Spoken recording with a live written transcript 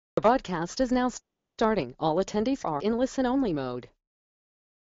The podcast is now starting. All attendees are in listen-only mode.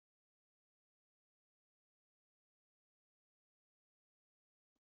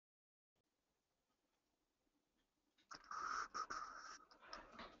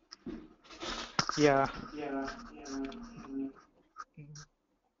 Yeah.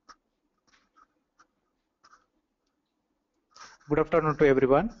 Good afternoon to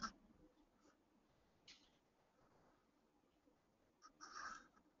everyone.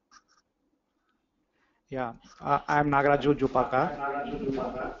 Yeah, I'm Nagaraju Jupaka.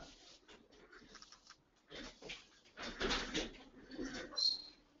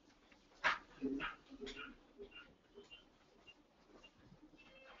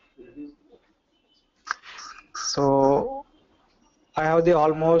 So I have the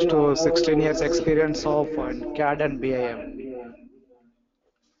almost 16 years experience of CAD and BIM.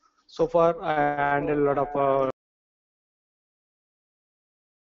 So far, I handle a lot of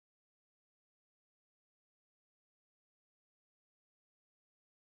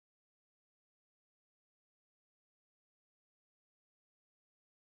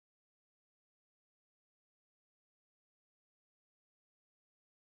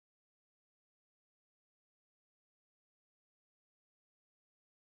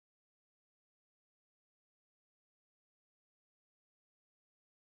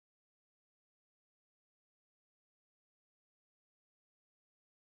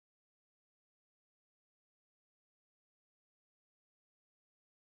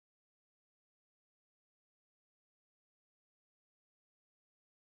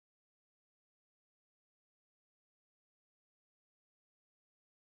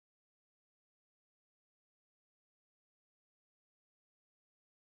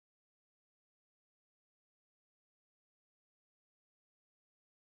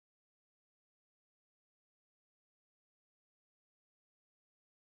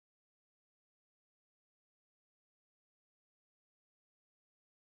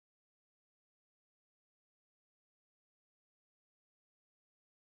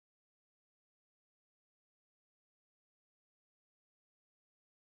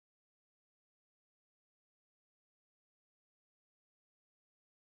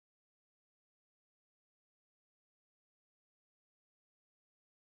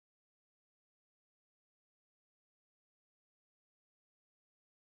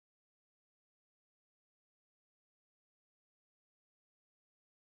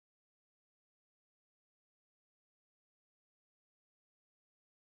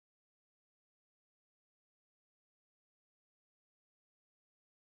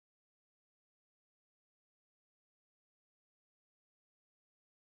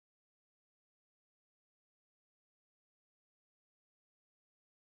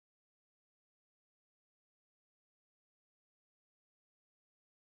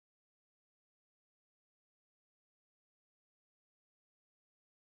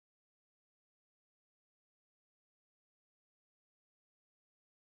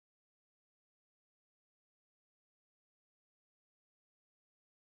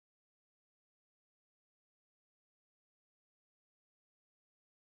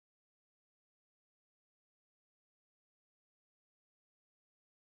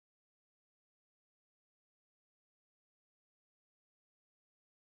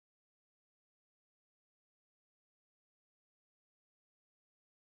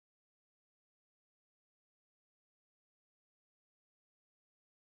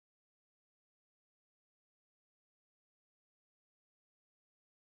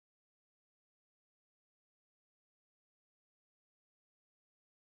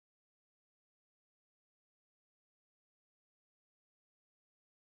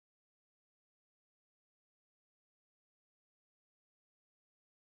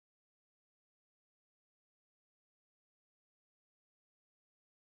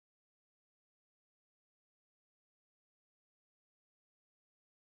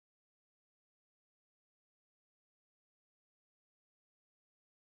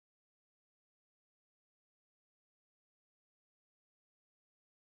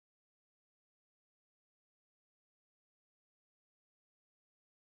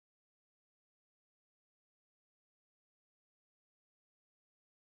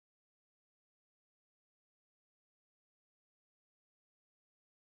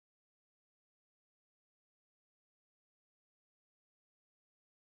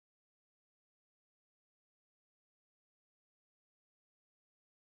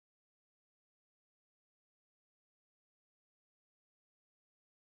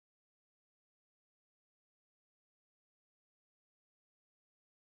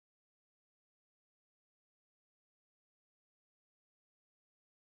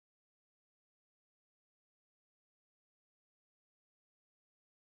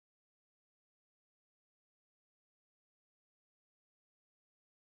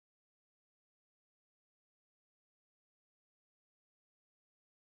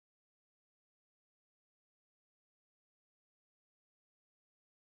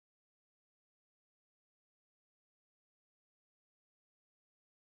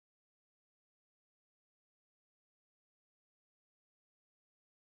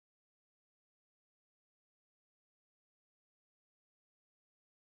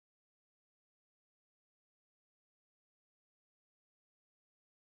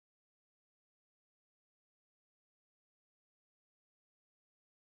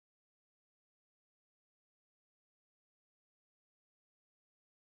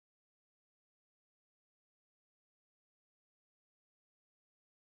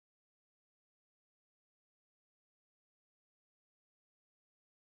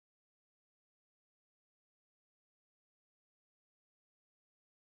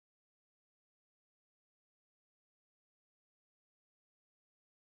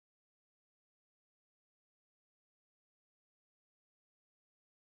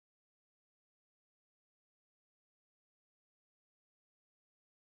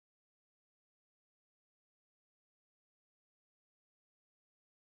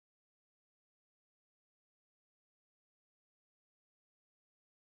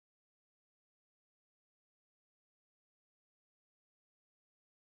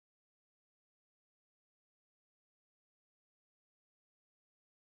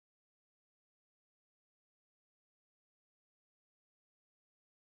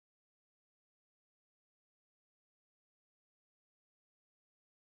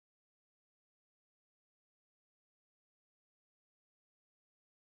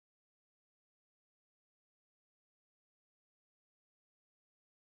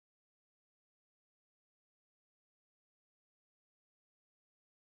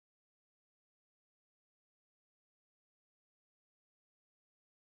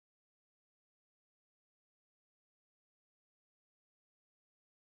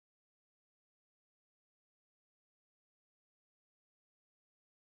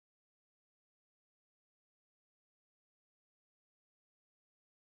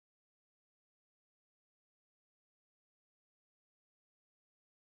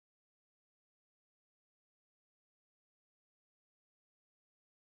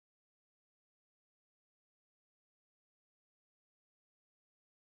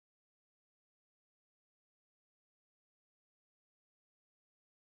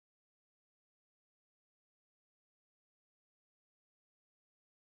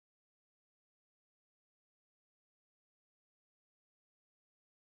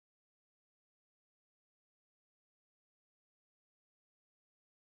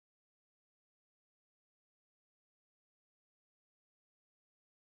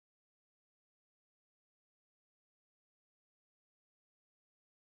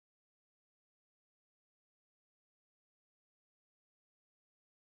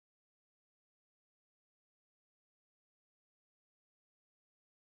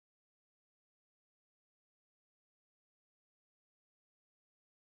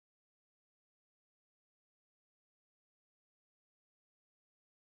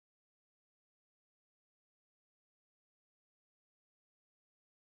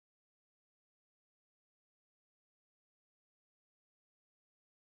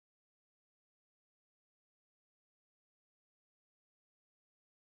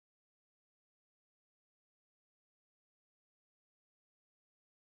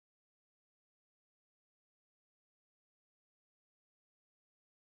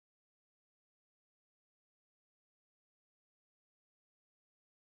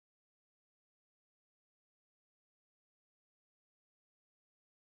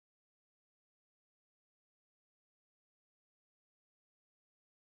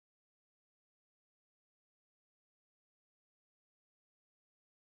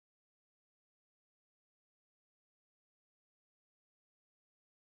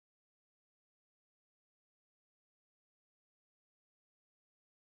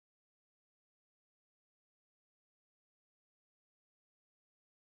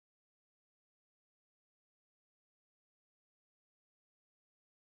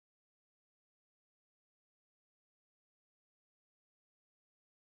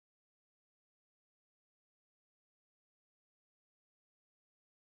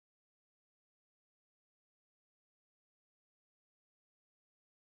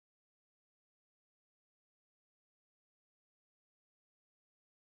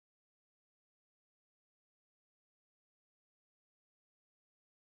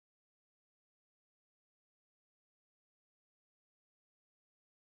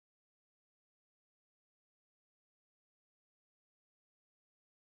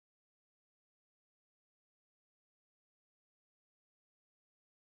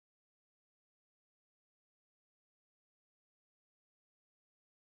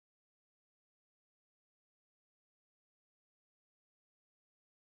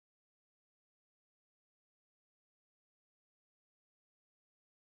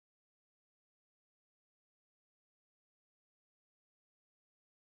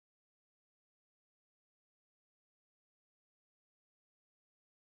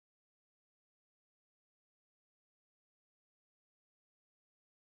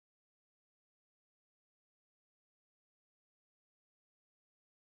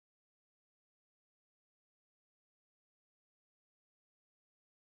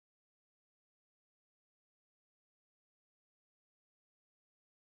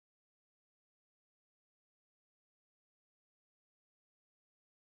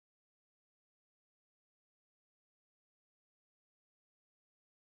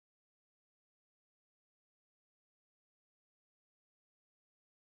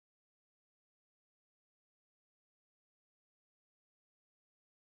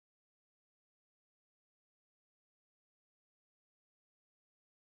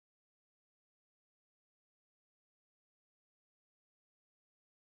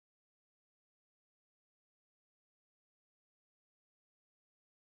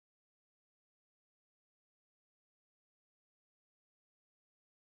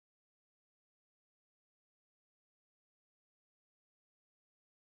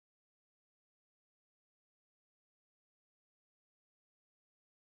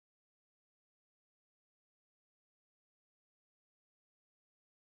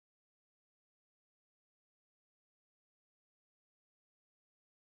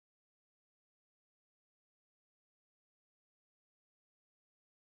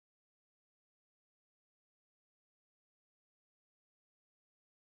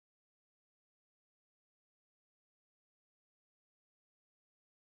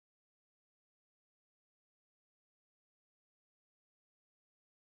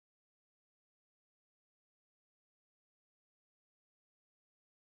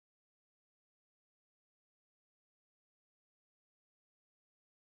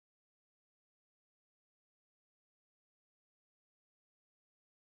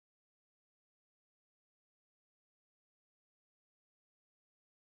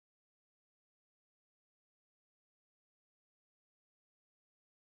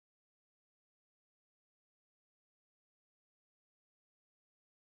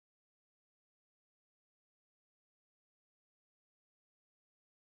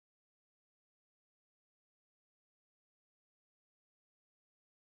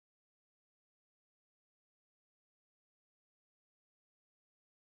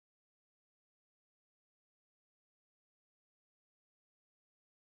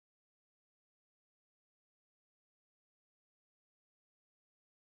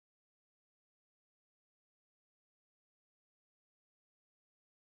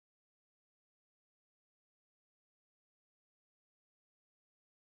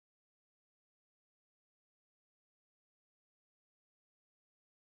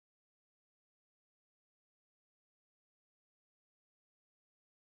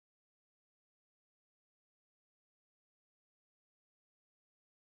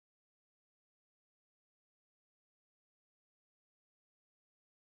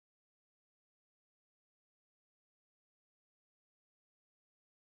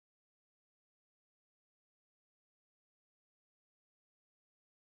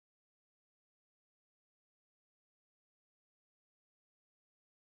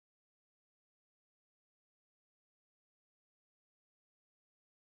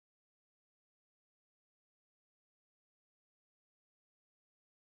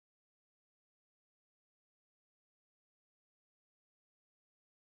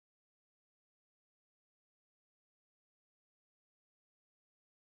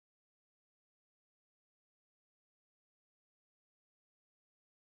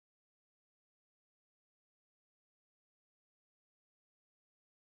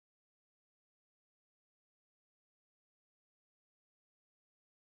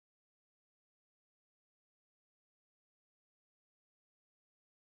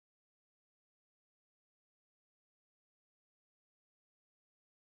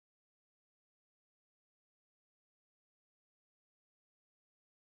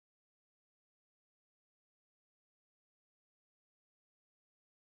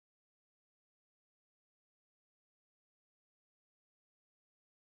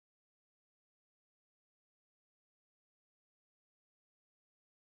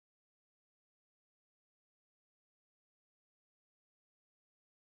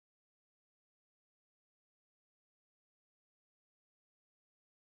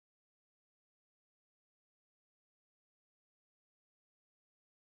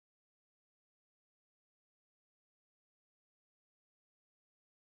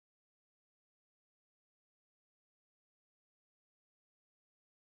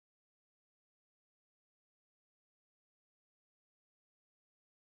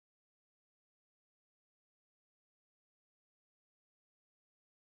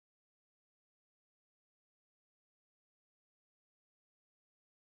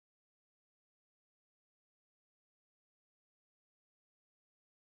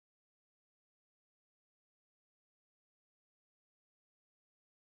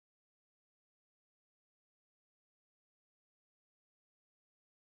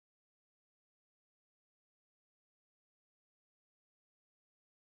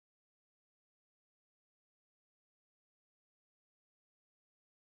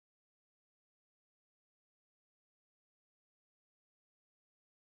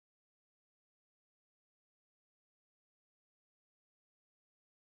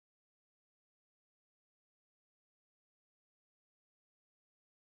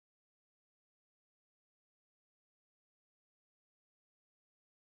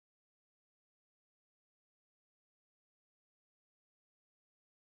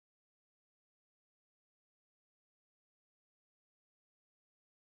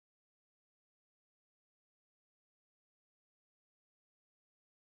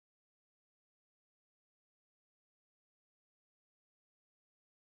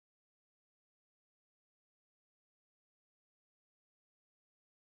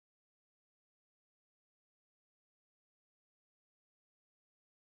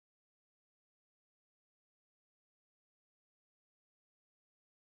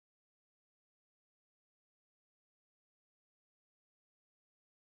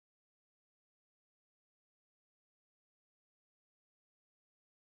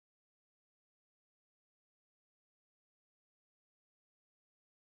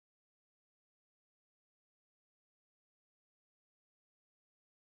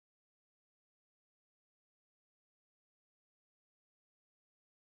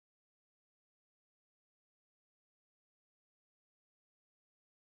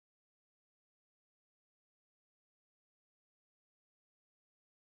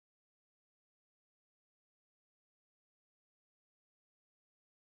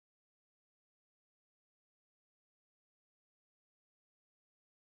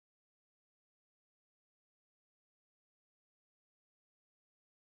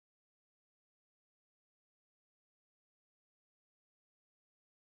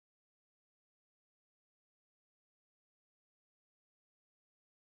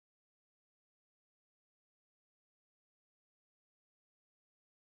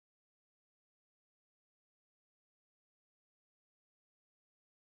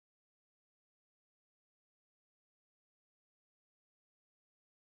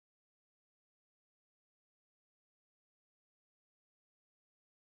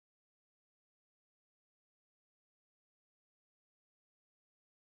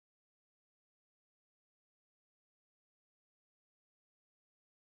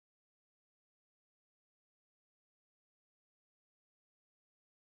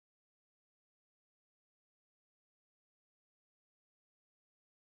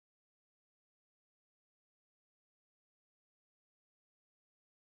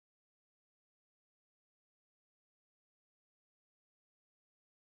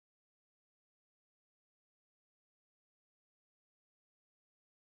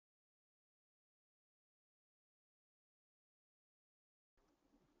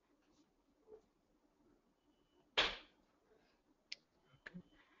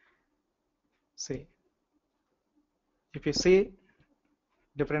See, if you see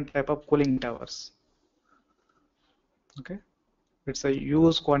different type of cooling towers, okay, it's a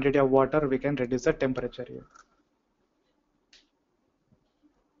huge quantity of water, we can reduce the temperature here.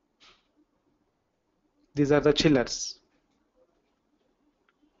 These are the chillers.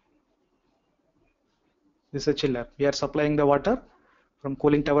 This is a chiller. We are supplying the water from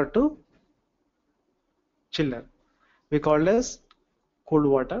cooling tower to chiller. We call as cooled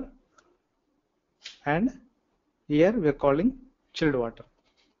water, and here we are calling chilled water.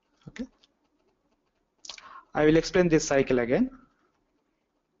 Okay. I will explain this cycle again.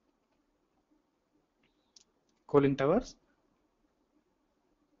 Cooling towers,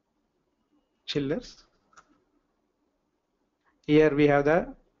 chillers. Here we have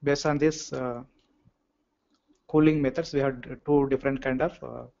the, based on this cooling methods, we have two different kind of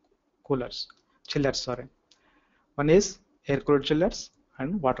chillers, sorry. One is air cooled chillers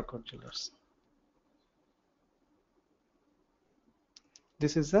and water cooled chillers.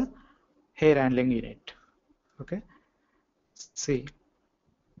 This is the air handling unit. Okay. See,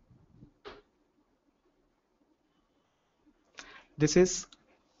 this is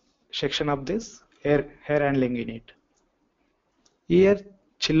section of this air handling unit. Here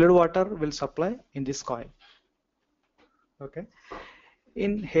chilled water will supply in this coil. Okay.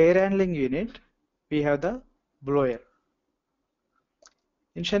 In air handling unit, we have the blower.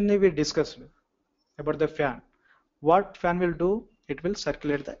 Initially we discussed about the fan. What fan will do? It will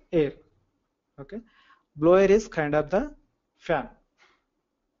circulate the air. Okay. Blower is kind of the fan.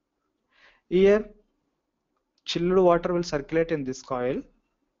 Here chilled water will circulate in this coil.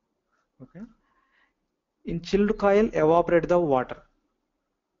 Okay. In chilled coil, evaporate the water.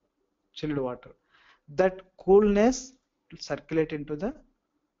 Chilled water. That coolness will circulate into the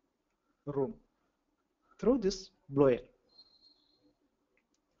room through this blower.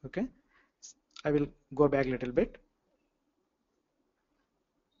 Okay. I will go back a little bit.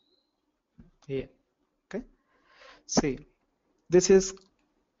 Here. Okay. See, this is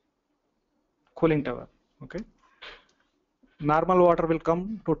cooling tower. Okay. Normal water will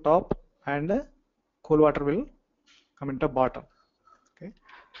come to top and cool water will come into bottom. Okay.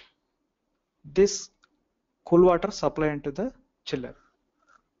 This cool water supply into the chiller.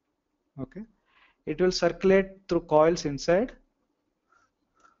 Okay. It will circulate through coils inside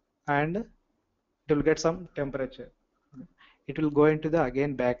and it will get some temperature. It will go into the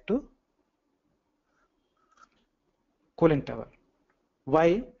again back to cooling tower.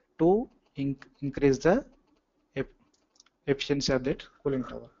 Why? To increase the efficiency of that cooling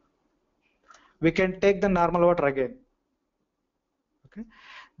tower. We can take the normal water again. Okay.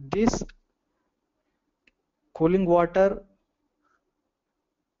 This cooling water,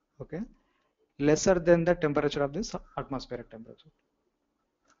 okay, lesser than the temperature of this atmospheric temperature,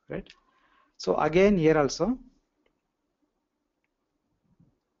 right? So again here also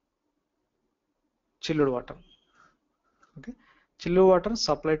chilled water. Okay, chilled water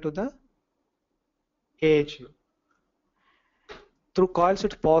supplied to the AHU. Through coils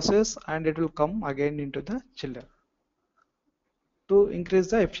it passes and it will come again into the chiller to increase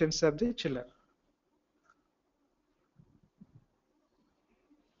the efficiency of the chiller.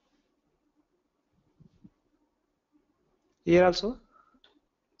 Here also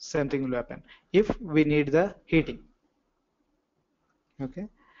same thing will happen if we need the heating. Okay,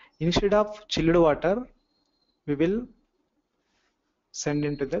 instead of chilled water we will send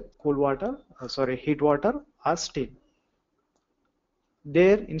into the cool water, heat water or steam.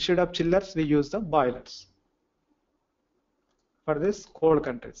 There instead of chillers we use the boilers for this cold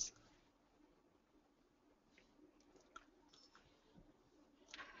countries.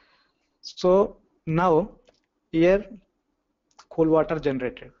 So now here cool water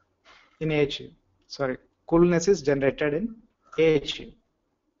generated in AHU, coolness is generated in AHU.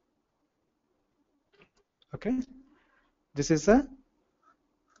 Okay, this is a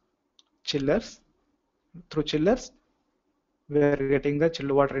chillers. Through chillers we are getting the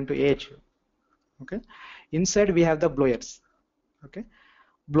chilled water into AHU. Okay, inside we have the blowers. Okay,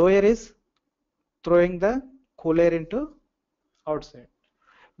 blower is throwing the cool air into outside.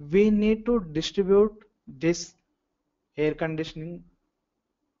 We need to distribute this air conditioned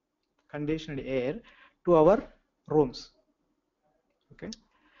air to our rooms. Okay,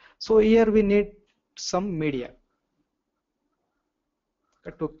 so here we need some media.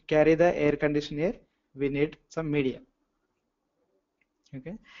 Okay, to carry the air conditioned air we need some media.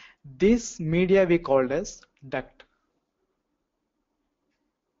 Okay, this media we called as duct,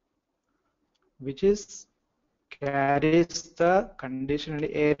 which is carries the conditioned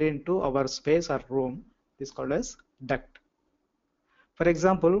air into our space or room. This is called as duct. For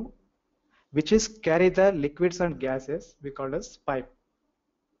example, which is carry the liquids and gases, we call as pipe.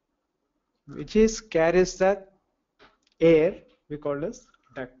 Which is carries the air, we call as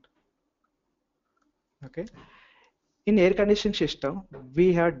duct. Okay. In air conditioning system,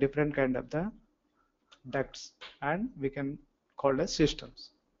 we have different kind of the ducts and we can call as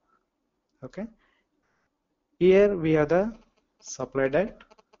systems. Okay. Here we have the supply duct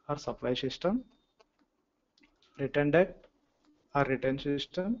or supply system, return duct or return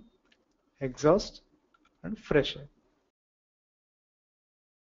system, exhaust and fresh air.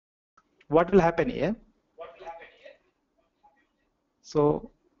 What will happen here?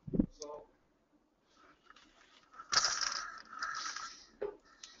 So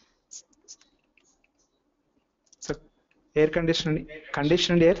so air conditioned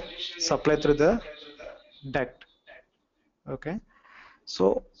air supply through the duct. Okay.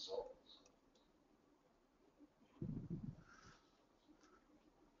 So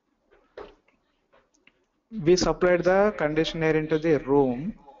we supplied the conditioned air into the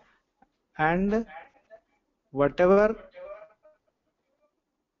room, and whatever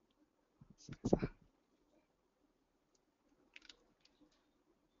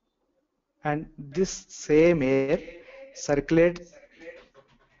and this same air circulates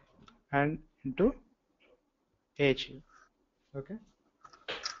and into AHU. Okay.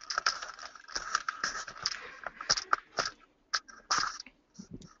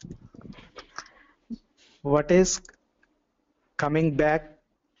 What is coming back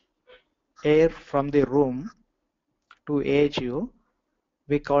air from the room to AHU,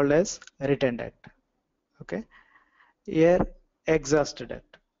 we call as return duct. Okay. Here exhaust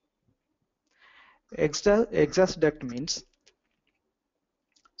duct. Exhaust duct means,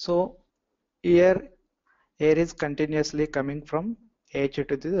 so here air is continuously coming from AHU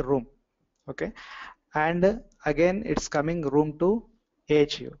to the room. Okay. And again it's coming room to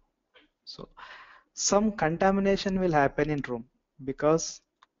AHU. So some contamination will happen in room because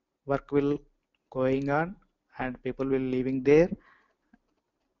work will going on and people will living there.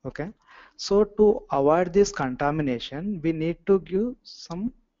 Okay. So to avoid this contamination, we need to give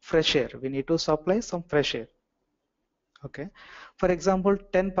some fresh air. We need to supply some fresh air. Okay. For example,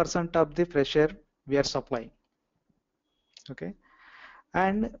 10% of the fresh air we are supplying. Okay.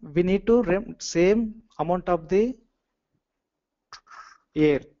 And we need to same amount of the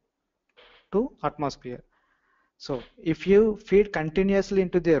air to atmosphere. So if you feed continuously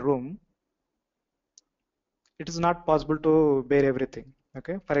into the room, it is not possible to bear everything.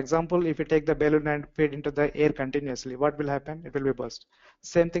 Okay. For example, if you take the balloon and feed into the air continuously, what will happen? It will be burst.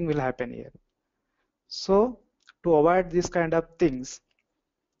 Same thing will happen here. So to avoid these kind of things,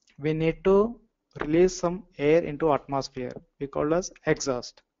 we need to release some air into atmosphere. We call as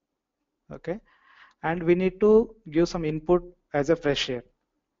exhaust. Okay. And we need to give some input as a fresh air.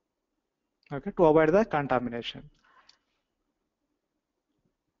 Okay. To avoid the contamination.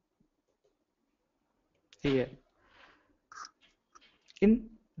 Here.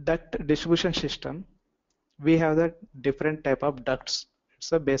 In duct distribution system, we have the different type of ducts.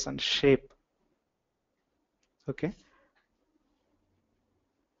 It's a based on shape. Okay.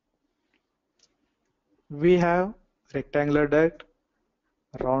 We have rectangular duct,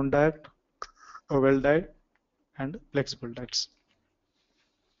 round duct, oval duct, and flexible ducts.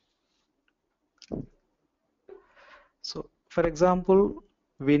 So, for example,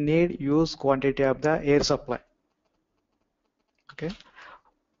 we need use quantity of the air supply. Okay.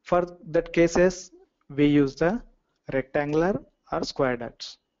 For that cases, we use the rectangular or square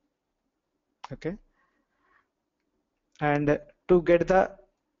ducts. Okay. And to get the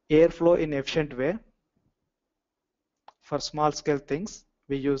airflow in efficient way, for small scale things,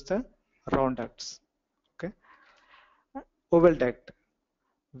 we use the round ducts. Okay. Oval duct.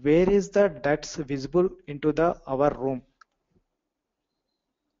 Where is the ducts visible into the our room?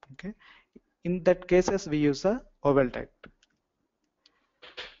 Okay. In that cases, we use a oval duct.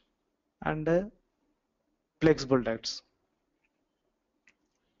 And flexible ducts.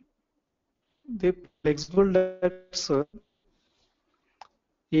 The flexible ducts,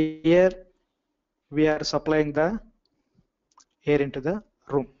 here we are supplying the air into the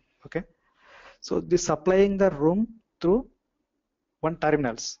room. Okay. So this supplying the room through one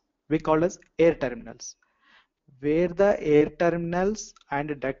terminals we call as air terminals. Where the air terminals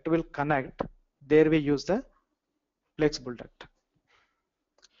and duct will connect, there we use the flexible duct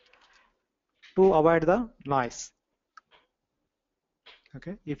to avoid the noise.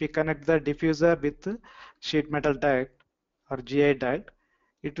 Okay. If we connect the diffuser with sheet metal duct or GI duct,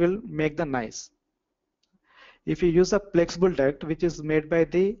 it will make the noise. If you use a flexible duct which is made by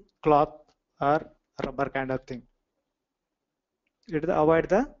the cloth or rubber kind of thing, it will avoid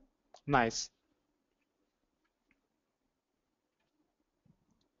the noise.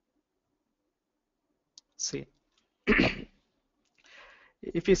 See,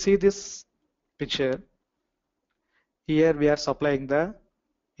 if you see this picture, here we are supplying the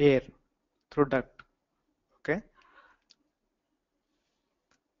air through duct. Okay,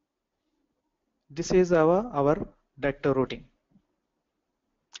 this is our duct routing.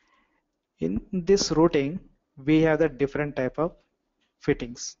 In this routing, we have the different type of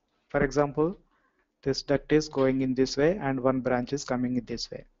fittings. For example, this duct is going in this way and one branch is coming in this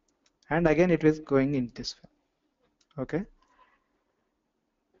way, and again it is going in this way. Okay,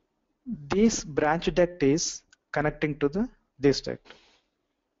 this branch duct is connecting to this duct.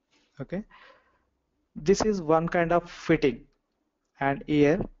 Okay, this is one kind of fitting, and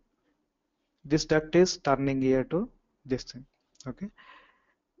here this duct is turning here to this thing. Okay,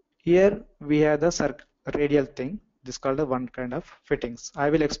 here we have the radial thing. This is called the one kind of fittings.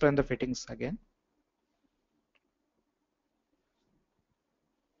 I will explain the fittings again.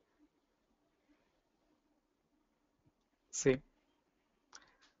 See,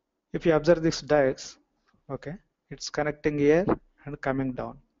 if you observe this ducts, okay, it's connecting here and coming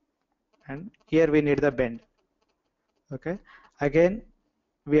down, and here we need the bend. Okay, again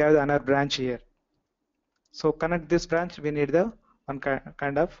we have another branch here. So connect this branch, we need the one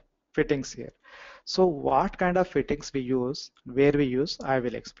kind of fittings here. So what kind of fittings we use, where we use, I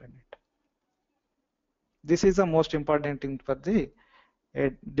will explain it. This is the most important thing for the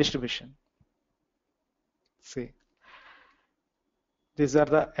distribution. See, these are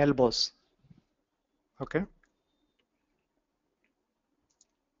the elbows. Okay,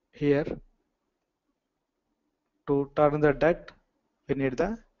 here to turn the duct, we need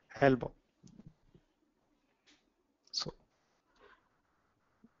the elbow. So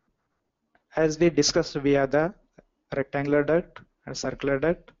as we discussed, we have the rectangular duct and circular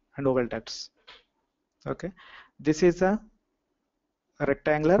duct and oval ducts. Okay, this is a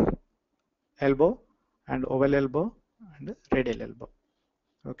rectangular elbow and oval elbow and radial elbow.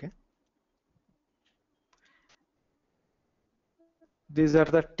 Okay, these are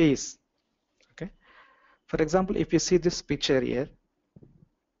the T's. Okay, for example, if you see this picture here,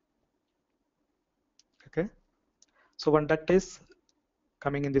 okay, so one duct is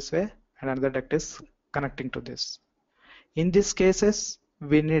coming in this way and another duct is connecting to this. In these cases,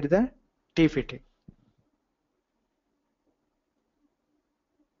 we need the T fitting.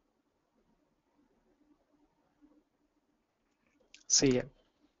 See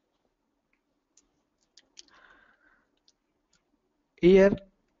here,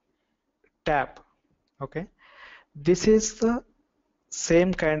 tap. Okay, this is the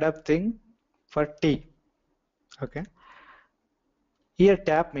same kind of thing for T. Okay, here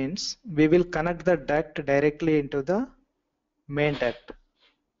tap means we will connect the duct directly into the main duct.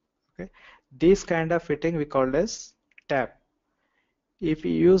 Okay, this kind of fitting we call as tap. If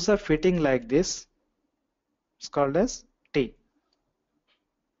you use a fitting like this, it's called as T.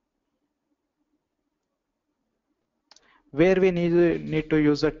 Where we need to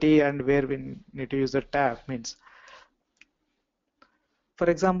use a T and where we need to use a tap means, for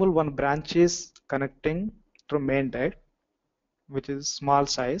example, one branch is connecting through main duct, which is small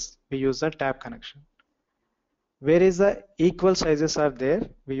size, we use the tap connection. Where is the equal sizes are there,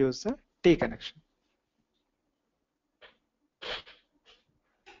 we use the T connection.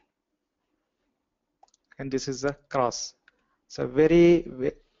 And this is a cross. So very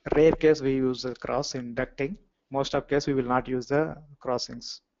rare case we use a cross in ducting. Most of case we will not use the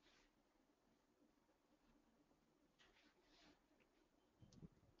crossings.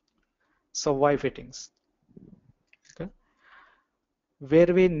 So Y fittings. Okay.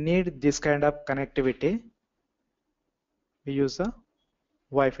 Where we need this kind of connectivity, we use the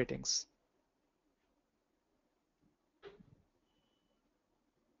Y fittings.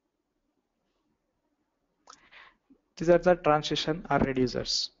 These are the transition or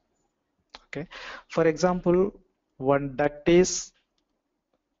reducers. Okay, for example, one duct is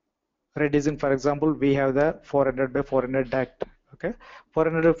reducing. For example, we have the 400 by 400 duct. Okay,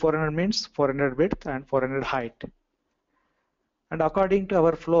 400 by 400 means 400 width and 400 height. And according to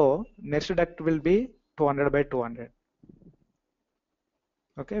our flow, next duct will be 200 by 200.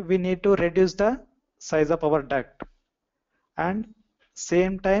 Okay, we need to reduce the size of our duct, and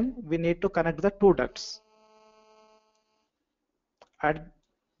same time we need to connect the two ducts. At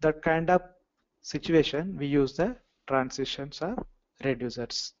that kind of situation, we use the transitions or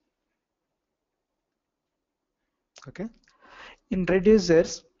reducers. Okay, in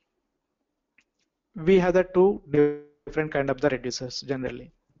reducers, we have the two different kind of the reducers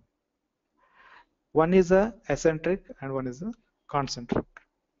generally. One is a eccentric and one is a concentric.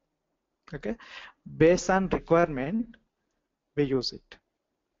 Okay, based on requirement we use it.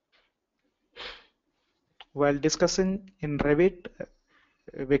 While discussing in Revit,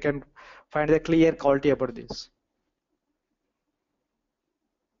 we can find the clear quality about this.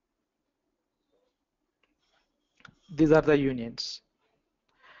 These are the unions.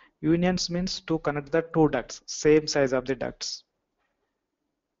 Unions means to connect the two ducts, same size of the ducts.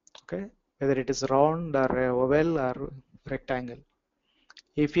 Okay, whether it is round or oval or rectangle.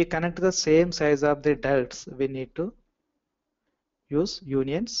 If we connect the same size of the ducts, we need to use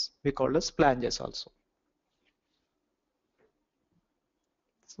unions. We call as flanges also.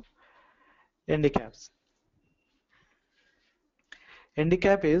 So, handicaps.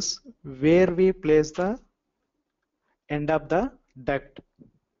 Handicap is where we place the end of the duct.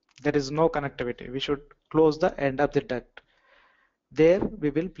 There is no connectivity. We should close the end of the duct. There we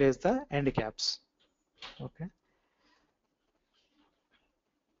will place the end caps. Okay.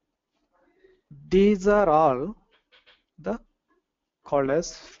 These are all the called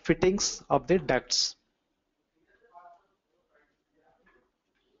as fittings of the ducts.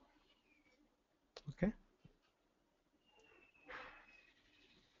 Okay.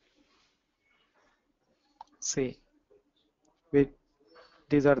 See, we,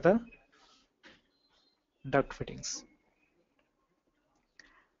 these are the duct fittings.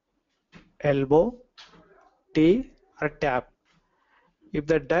 Elbow, T or tap. If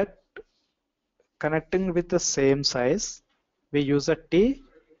the duct connecting with the same size, we use a T.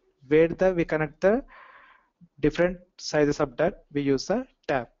 Where we connect the different sizes of duct, we use a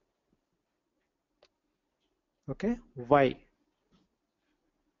tap. Okay, Y.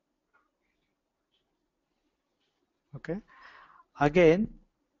 Okay, again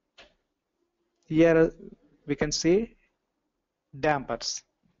here we can see dampers.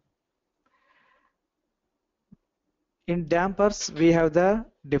 In dampers we have the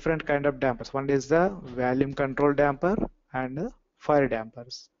different kind of dampers. One is the volume control damper and fire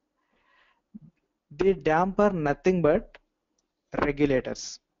dampers. They damper nothing but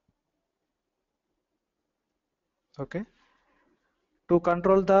regulators. Okay, to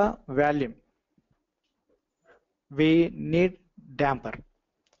control the volume we need damper,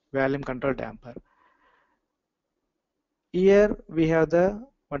 volume control damper. Here we have the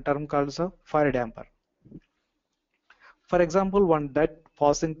one term called as a fire damper. For example, one duct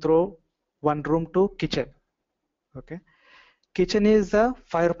passing through one room to kitchen. Okay, kitchen is the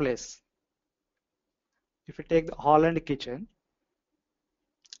fireplace. If you take the hall and kitchen,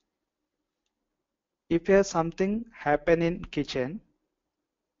 if there's something happen in kitchen,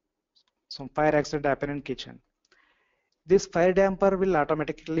 some fire accident happen in kitchen, this fire damper will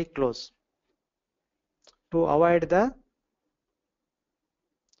automatically close to avoid the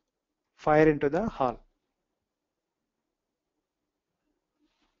fire into the hall.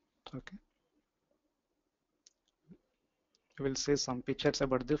 Okay, we will see some pictures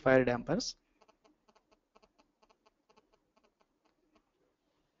about the fire dampers.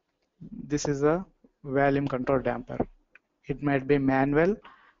 This is a volume control damper. It might be manual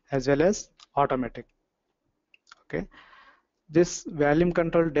as well as automatic. Okay, this volume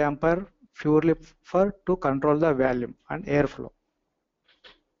control damper purely for to control the volume and airflow.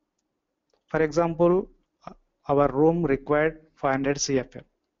 For example, our room required 500 CFM,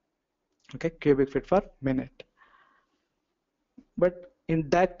 okay, cubic feet per minute. But in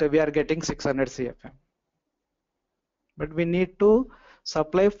that we are getting 600 CFM. But we need to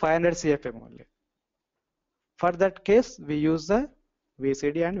supply 500 CFM only. For that case, we use the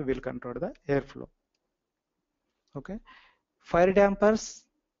VCD and we will control the airflow. Okay, fire dampers,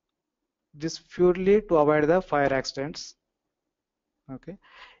 this purely to avoid the fire accidents. Okay,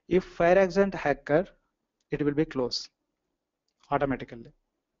 if fire accident occur, it will be closed automatically.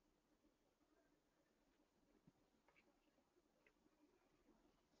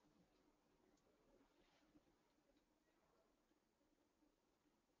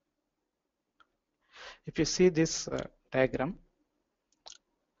 If you see this diagram,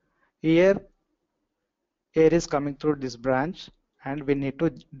 here air is coming through this branch and we need to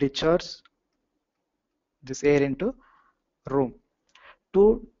discharge this air into room.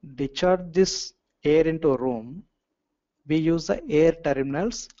 To discharge this air into room, we use the air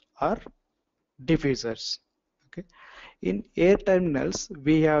terminals or diffusers. Okay, in air terminals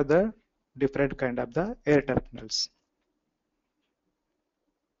we have the different kind of the air terminals.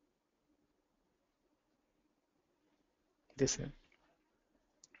 This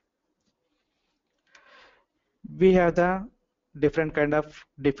we have the different kind of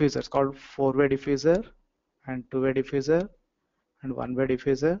diffusers called four-way diffuser and two-way diffuser and one-way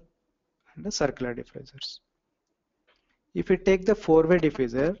diffuser and the circular diffusers. If we take the four-way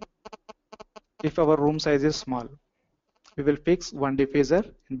diffuser, if our room size is small, we will fix one diffuser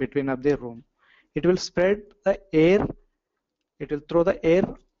in between of the room. It will spread the air, it will throw the air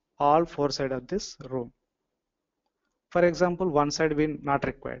all four sides of this room. For example, one side will not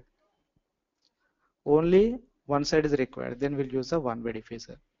required, only one side is required, then we'll use the one-way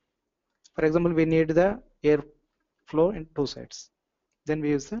diffuser. For example, we need the air flow in two sides, then we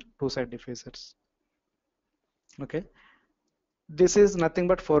use the two-side diffusers. Okay, this is nothing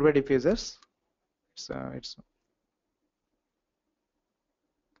but four-way diffusers. It's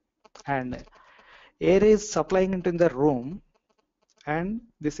and air is supplying into the room, and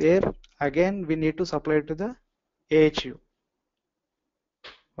this air again we need to supply it to the AHU.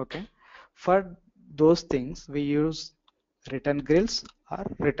 Okay, for those things we use return grills or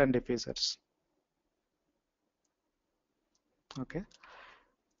return diffusers. Okay,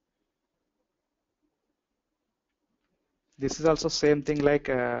 this is also same thing like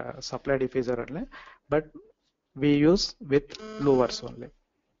supply diffuser only, but we use with louvers only.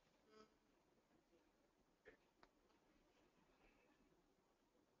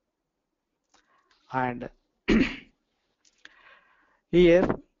 And here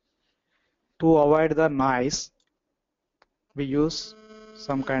to avoid the noise we use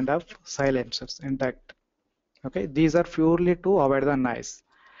some kind of silencers intact. Okay, these are purely to avoid the noise.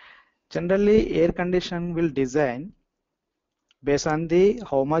 Generally air condition will design based on the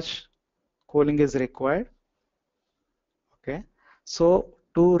how much cooling is required. Okay, so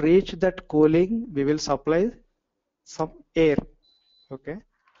to reach that cooling we will supply some air. Okay,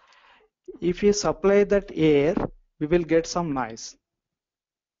 if we supply that air we will get some noise.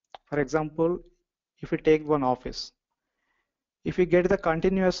 For example, if we take one office, if we get the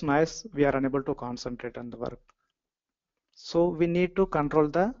continuous noise we are unable to concentrate on the work, so we need to control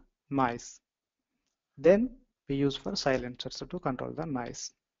the noise, then we use for silencers to control the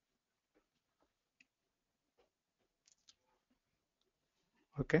noise.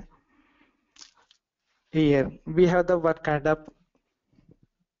 Okay, here we have the what kind of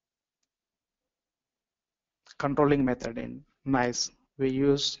controlling method in noise we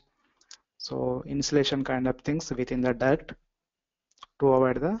use. So insulation kind of things within the duct to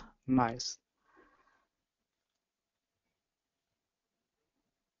avoid the noise.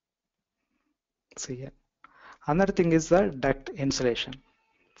 See here. Another thing is the duct insulation.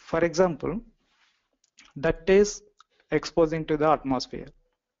 For example, duct is exposing to the atmosphere.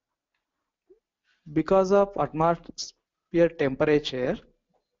 Because of atmosphere temperature,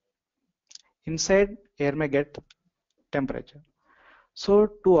 inside air may get temperature. So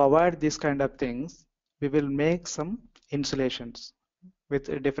to avoid this kind of things, we will make some insulations with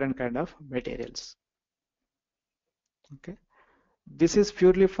a different kind of materials. Okay, this is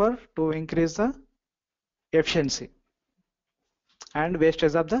purely for to increase the efficiency and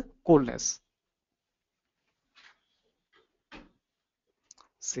wastage of the coolness.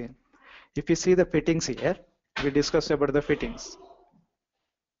 See, if you see the fittings here, we discussed about the fittings.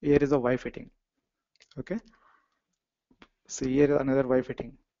 Here is a Y fitting. Okay, see here is another Y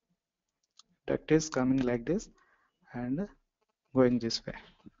fitting. Duct is coming like this and going this way.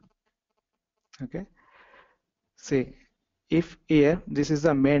 Okay, see, if here this is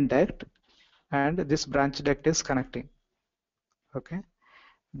the main duct and this branch duct is connecting. Okay,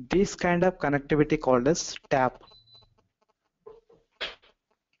 this kind of connectivity called as tap.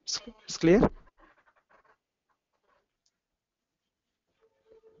 It's clear?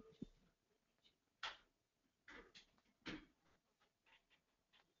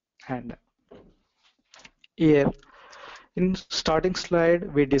 And here in starting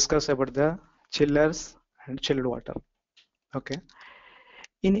slide we discussed about the chillers and chilled water. Okay,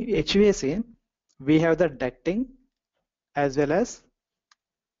 in HVAC we have the ducting as well as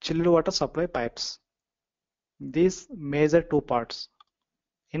chilled water supply pipes. These major two parts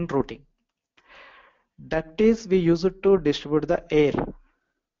in routing. Duct is we use it to distribute the air.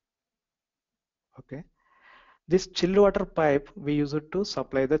 Okay, this chilled water pipe we use it to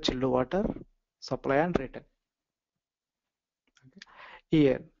supply the chilled water supply and return. Okay.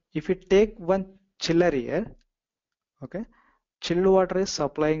 Here if we take one chiller here, okay, chilled water is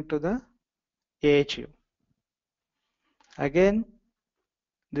supplying to the AHU. Again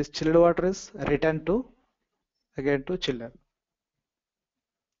this chilled water is returned to again to chiller.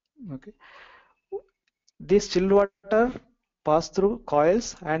 Okay, this chilled water pass through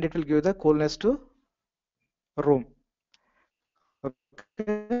coils and it will give the coolness to room.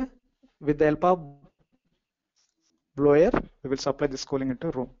 Okay, with the help of blower we will supply this cooling into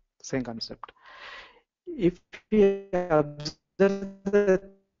room. Same concept. If we observe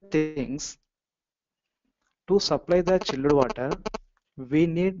the things to supply the chilled water, we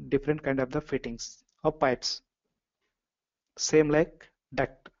need different kind of the fittings of pipes, same like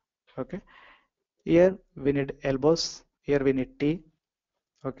duct. Okay, here we need elbows, here we need T.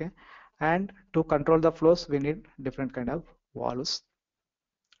 Okay, and to control the flows we need different kind of valves.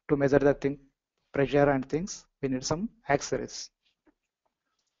 To measure the thing, pressure and things, we need some accessories.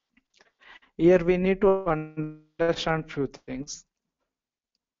 Here we need to understand few things,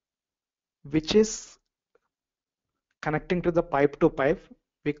 which is connecting to the pipe to pipe.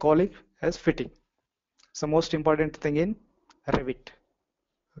 We call it as fitting. It's the most important thing in Revit.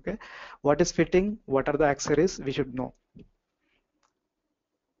 Okay, what is fitting? What are the accessories? We should know.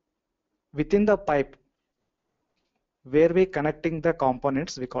 Within the pipe, where we connecting the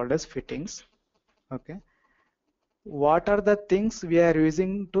components, we call as fittings. Okay, what are the things we are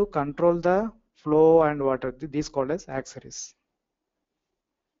using to control the flow and what are these called as accessories.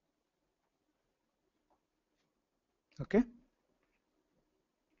 Okay,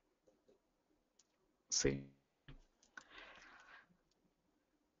 see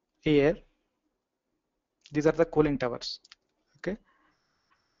here, these are the cooling towers. Okay,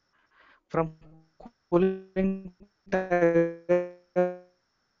 from cooling tower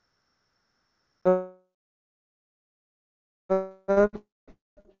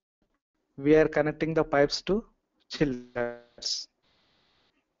we are connecting the pipes to chillers.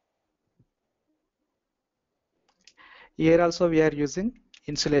 Here also we are using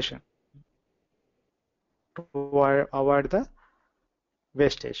insulation to avoid the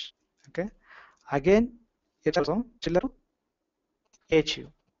wastage. Okay, again it's also chiller to HU.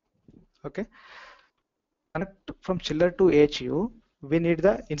 Okay, connect from chiller to HU, we need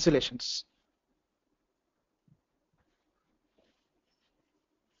the insulations.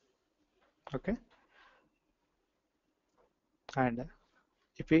 Okay, and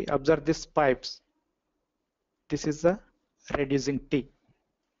if we observe these pipes, this is the reducing T.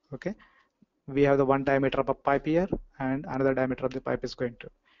 Okay, we have the one diameter of a pipe here and another diameter of the pipe is going to.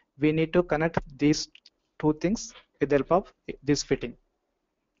 We need to connect these two things with the help of this fitting.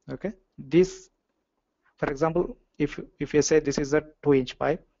 Okay, this, for example, if you say this is a 2-inch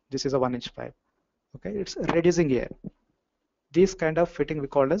pipe, this is a 1-inch pipe. Okay, it's reducing here. This kind of fitting we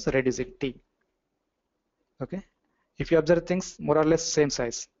call as reducing T. Okay, if you observe things more or less same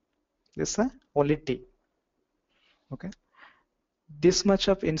size, this is only T. Okay, this much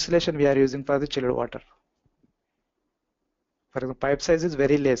of insulation we are using for the chilled water. For example, pipe size is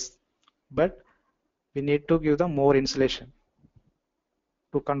very less, but we need to give the more insulation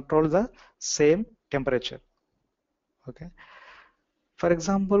to control the same temperature. Okay, for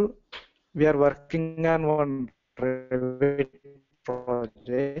example, we are working on one Revit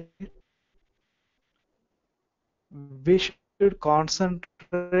project. We should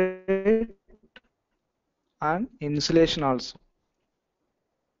concentrate on insulation also.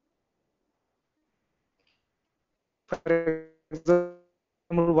 For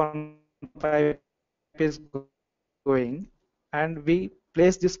example, one pipe is going and we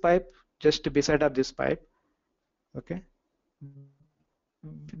place this pipe just beside of this pipe. Okay,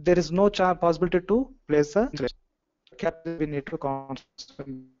 there is no possibility to place the insulation. Okay, we need to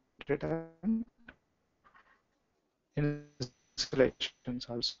concentrate on installations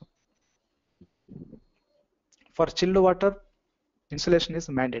also. For chilled water, insulation is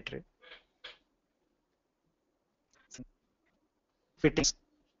mandatory. Fittings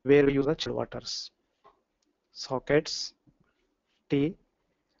where we use the chilled waters, sockets, T,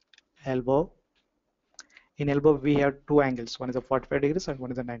 elbow. In elbow we have two angles, one is a 45 degrees and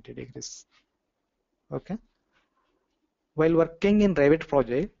one is a 90 degrees. Okay. While working in Revit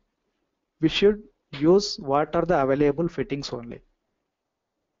project, we should use what are the available fittings only.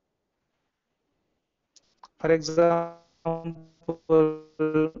 For example,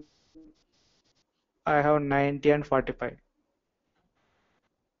 I have 90 and 45.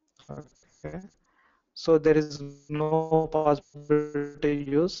 Okay. So there is no possibility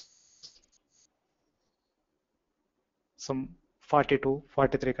to use some 42,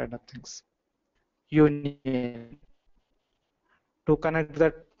 43 kind of things. Union. To connect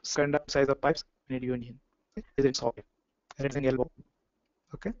that kind of size of pipes, we need union. Okay. Is in socket. Reducing elbow.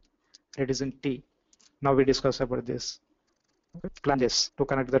 Okay. Reducing T. Now we discuss about this. Okay. Flanges to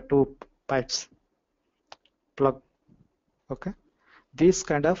connect the two pipes. Plug. Okay. These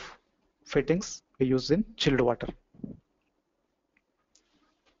kind of fittings we use in chilled water.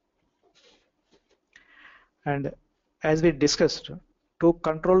 And as we discussed, to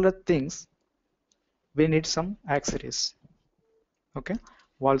control the things, we need some accessories. Okay,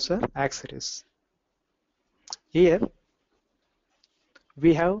 valves are accessories. Here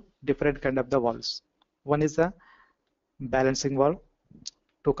we have different kind of the valves. One is the balancing valve,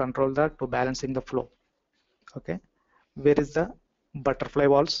 to control the to balancing the flow. Okay, where is the butterfly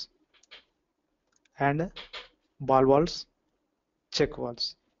valves and ball valves, check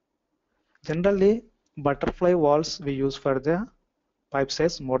valves. Generally, butterfly valves we use for the pipe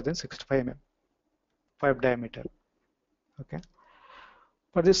size more than 65 mm, pipe diameter. Okay,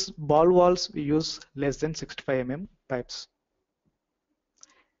 for this ball valves we use less than 65 mm pipes.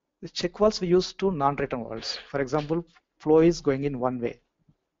 The check valves we use to non-return valves. For example, flow is going in one way.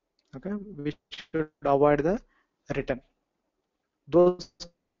 Okay, we should avoid the return. Those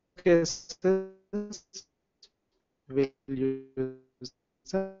cases will use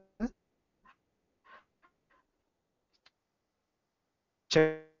the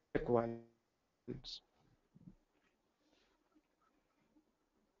check valves.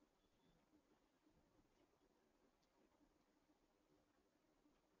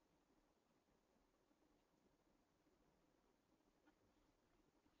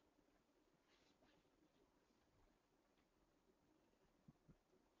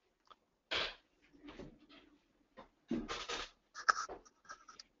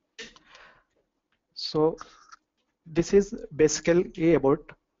 So this is basically about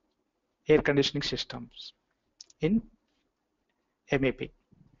air conditioning systems in MEP.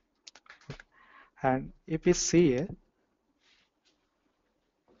 And if we see here,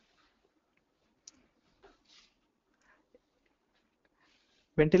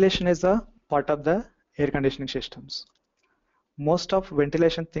 ventilation is a part of the air conditioning systems. Most of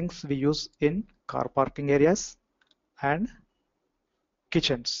ventilation things we use in car parking areas and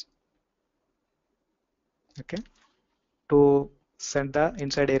kitchens. Okay, to send the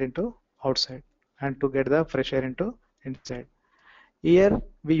inside air into outside and to get the fresh air into inside. Here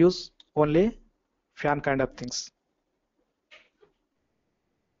we use only fan kind of things.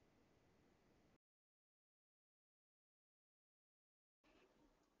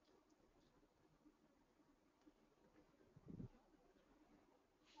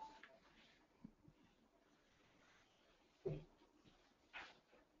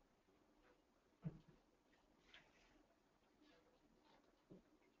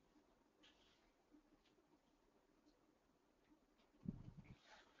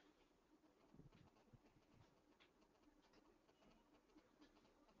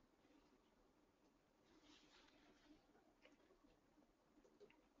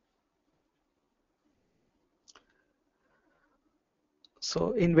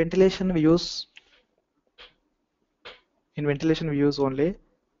 So in ventilation we use only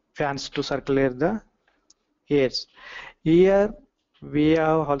fans to circulate the airs. Here we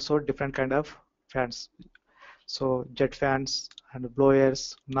have also different kind of fans. So jet fans and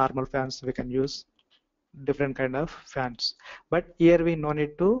blowers, normal fans we can use different kind of fans. But here we no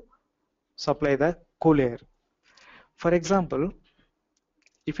need to supply the cool air. For example,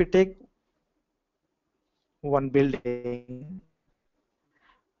 if you take one building,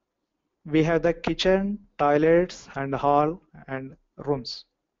 we have the kitchen, toilets, and hall and rooms.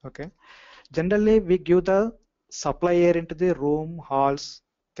 Okay. Generally, we give the supply air into the room, halls,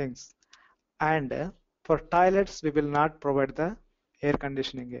 things. And for toilets, we will not provide the air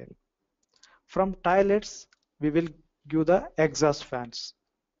conditioning air. From toilets, we will give the exhaust fans.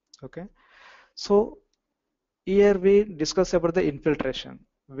 Okay. So here we discuss about the infiltration.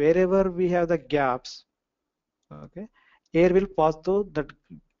 Wherever we have the gaps, okay, air will pass through the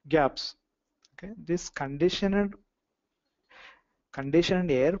gaps. Okay, this conditioned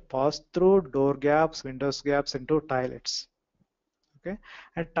air pass through door gaps, windows gaps into toilets. Okay,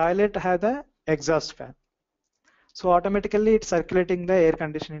 and toilet have the exhaust fan. So automatically it's circulating the air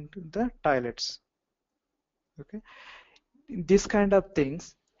conditioning to the toilets. Okay, this kind of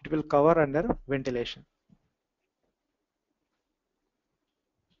things it will cover under ventilation.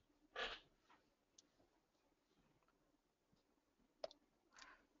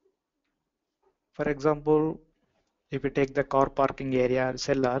 For example, if you take the car parking area,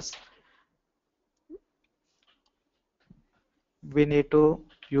 cellars, we need to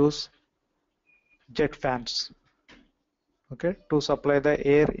use jet fans, okay, to supply the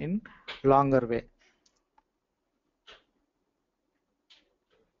air in longer way.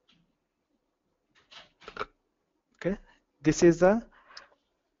 Okay, this is the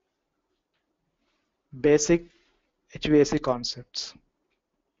basic HVAC concepts.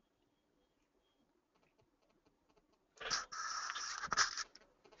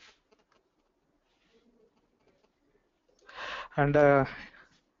 And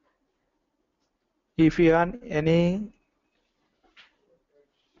if you have any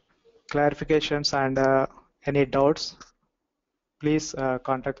clarifications and any doubts, please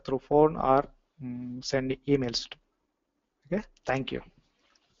contact through phone or send emails. Okay, thank you.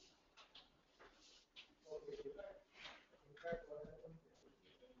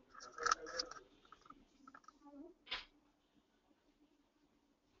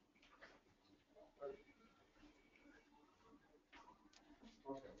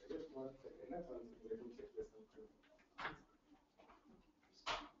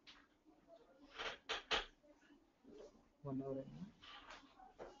 1 hour.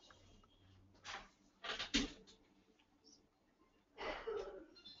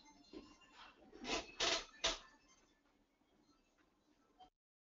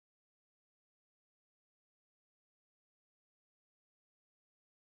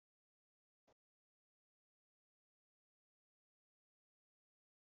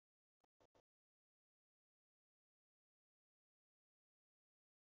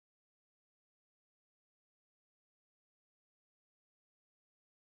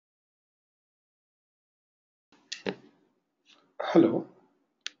 Hello.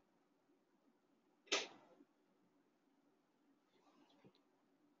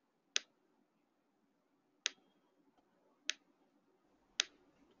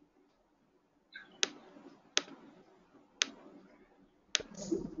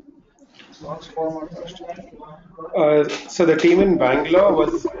 So the team in Bangalore,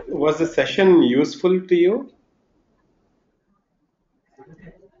 was the session useful to you?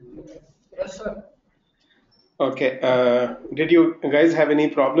 Okay. Did you guys have any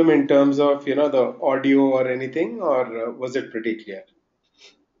problem in terms of the audio or anything, or was it pretty clear?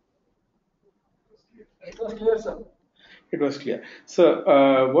 It was clear.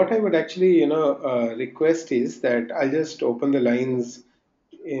 So what I would actually request is that I'll just open the lines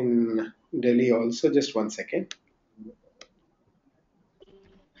in Delhi also. Just one second.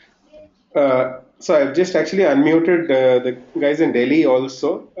 So I've just actually unmuted the guys in Delhi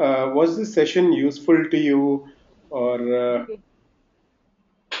also. Was this session useful to you, or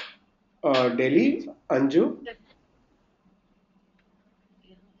Okay. Delhi, Anju?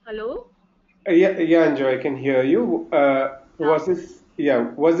 Hello? Yeah, yeah, Anju, I can hear you.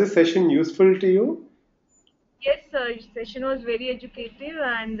 Yeah. Was this session useful to you? Yes, sir. Session was very educative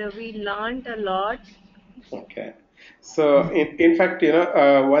and we learned a lot. Okay. So, in fact,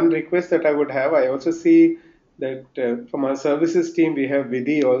 one request that I would have, I also see that from our services team, we have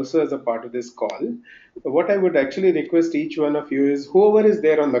Vidhi also as a part of this call. What I would actually request each one of you is whoever is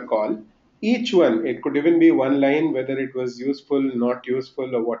there on the call, each one, it could even be one line, whether it was useful, not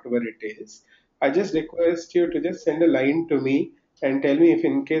useful, or whatever it is. I just request you to just send a line to me and tell me if,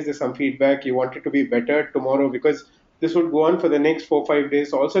 in case there's some feedback, you want it to be better tomorrow, because this would go on for the next 4 5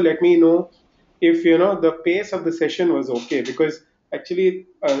 days. Also, let me know if the pace of the session was okay, because actually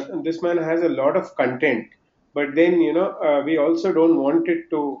this man has a lot of content, but then we also don't want it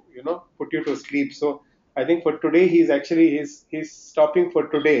to put you to sleep. So I think for today he's stopping for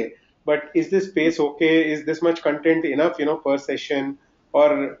today. But is this pace okay? Is this much content enough per session,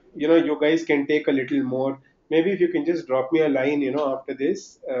 or you guys can take a little more? Maybe if you can just drop me a line after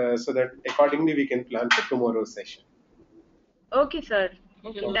this, so that accordingly we can plan for tomorrow's session. Okay, sir.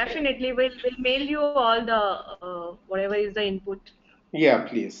 Okay, definitely. We'll mail you all the whatever is the input. Yeah,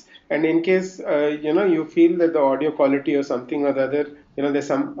 please. And in case you feel that the audio quality or something or the other, there's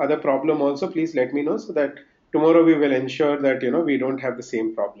some other problem also, please let me know, so that tomorrow we will ensure that we don't have the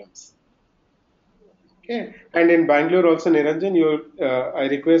same problems. Okay. And in Bangalore also, Niranjan, I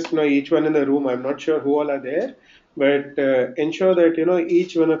request each one in the room. I'm not sure who all are there, but ensure that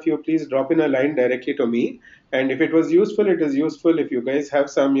each one of you please drop in a line directly to me. And if it was useful, it is useful. If you guys have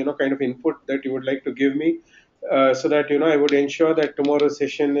some kind of input that you would like to give me, so that I would ensure that tomorrow's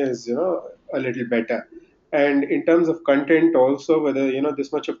session is a little better. And in terms of content also, whether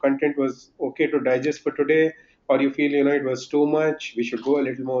this much of content was okay to digest for today, or you feel it was too much, we should go a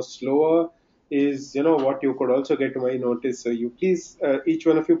little more slower, is what you could also get to my notice. So you please, each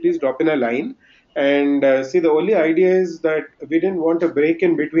one of you please drop in a line. And see, the only idea is that we didn't want a break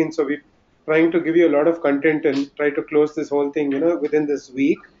in between, so we're trying to give you a lot of content and try to close this whole thing within this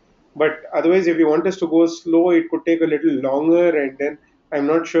week. But otherwise, if you want us to go slow, it could take a little longer, and then I'm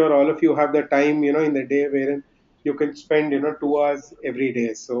not sure all of you have the time in the day wherein you can spend 2 hours every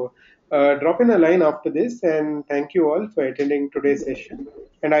day. So drop in a line after this, and thank you all for attending today's session.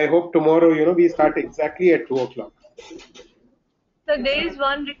 And I hope tomorrow, we start exactly at 2 o'clock. So there is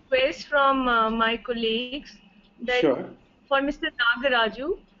one request from my colleagues that Sure. for Mr.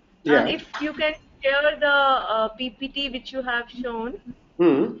 Nagaraju, Yeah. if you can share the PPT which you have shown,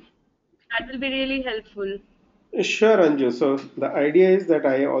 Hmm. that will be really helpful. Sure, Anju. So the idea is that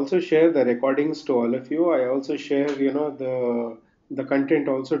I also share the recordings to all of you. I also share, the content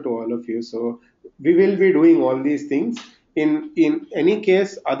also to all of you. So we will be doing all these things. In any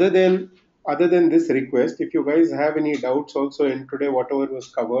case, other than this request, if you guys have any doubts also in today, whatever was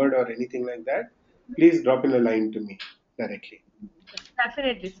covered or anything like that, please drop in a line to me directly.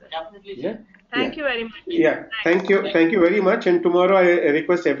 Definitely, sir. Yeah. Yeah. Thank you very much. Yeah, Thanks. thank you very much. And tomorrow I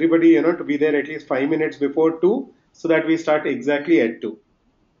request everybody, to be there at least 5 minutes before 2, so that we start exactly at 2.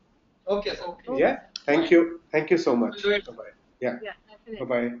 Okay. Yeah. Thank you. Thank you so much. We'll do it. Bye-bye. Yeah. Yeah, definitely.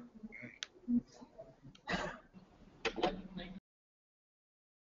 Bye-bye.